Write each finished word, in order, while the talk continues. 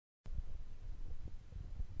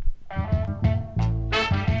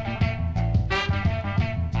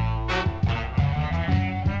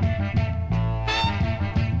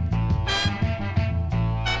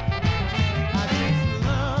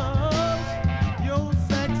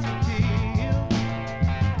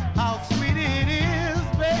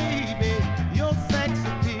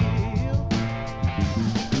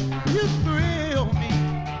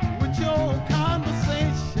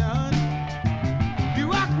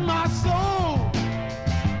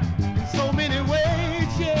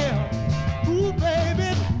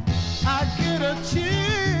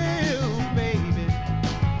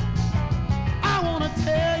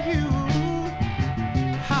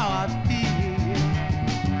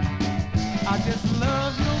I just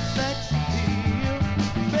love your sex appeal,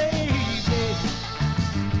 baby.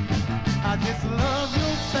 I just love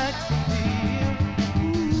your sex appeal,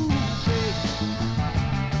 ooh, baby.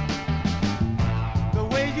 The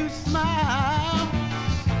way you smile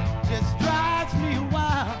just drives me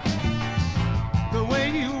wild. The way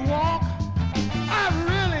you walk, I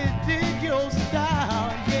really dig your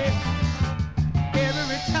style, yeah.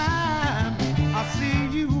 Every time I see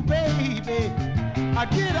you, baby, I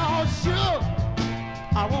get all shook.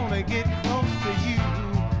 I wanna get close to you.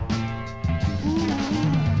 Ooh,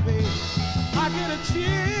 baby, I get a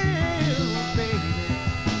chill, baby.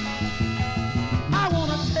 I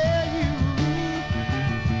wanna tell you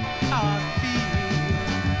how I feel.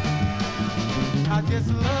 I just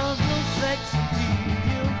love